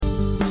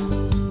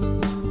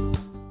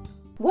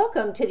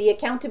Welcome to the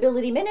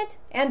Accountability Minute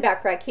and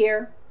Backrack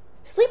here.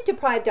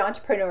 Sleep-deprived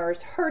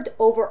entrepreneurs hurt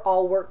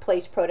overall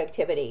workplace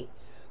productivity.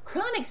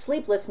 Chronic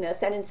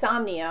sleeplessness and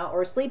insomnia,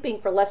 or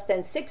sleeping for less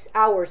than 6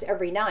 hours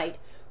every night,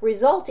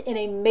 result in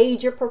a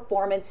major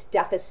performance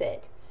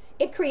deficit.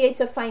 It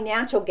creates a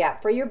financial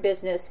gap for your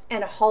business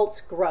and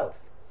halts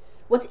growth.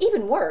 What's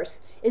even worse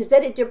is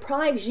that it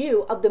deprives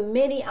you of the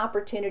many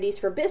opportunities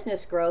for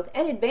business growth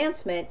and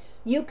advancement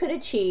you could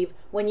achieve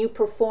when you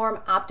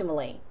perform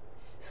optimally.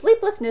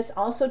 Sleeplessness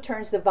also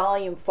turns the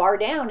volume far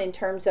down in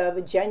terms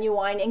of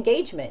genuine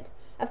engagement,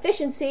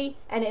 efficiency,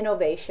 and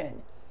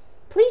innovation.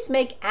 Please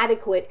make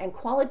adequate and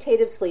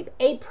qualitative sleep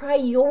a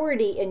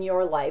priority in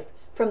your life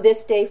from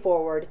this day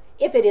forward,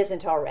 if it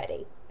isn't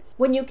already.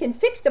 When you can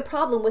fix the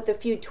problem with a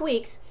few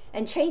tweaks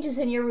and changes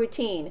in your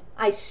routine,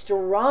 I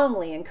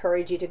strongly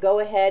encourage you to go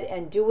ahead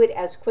and do it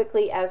as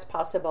quickly as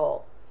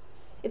possible.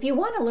 If you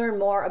want to learn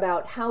more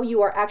about how you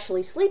are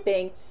actually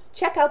sleeping,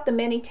 check out the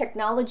many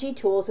technology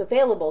tools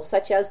available,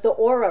 such as the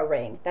Oura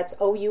Ring, that's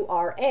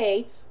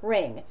O-U-R-A,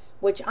 ring,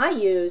 which I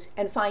use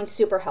and find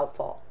super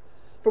helpful.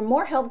 For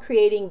more help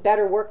creating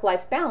better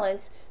work-life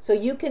balance so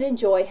you can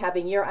enjoy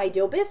having your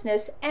ideal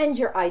business and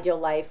your ideal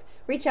life,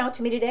 reach out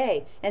to me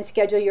today and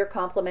schedule your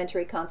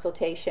complimentary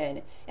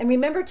consultation. And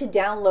remember to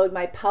download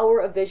my Power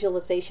of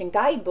Visualization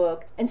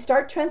guidebook and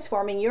start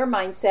transforming your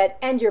mindset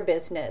and your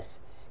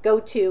business. Go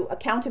to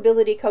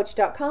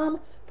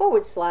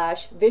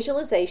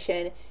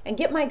accountabilitycoach.com/visualization and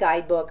get my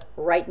guidebook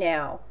right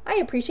now. I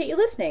appreciate you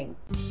listening.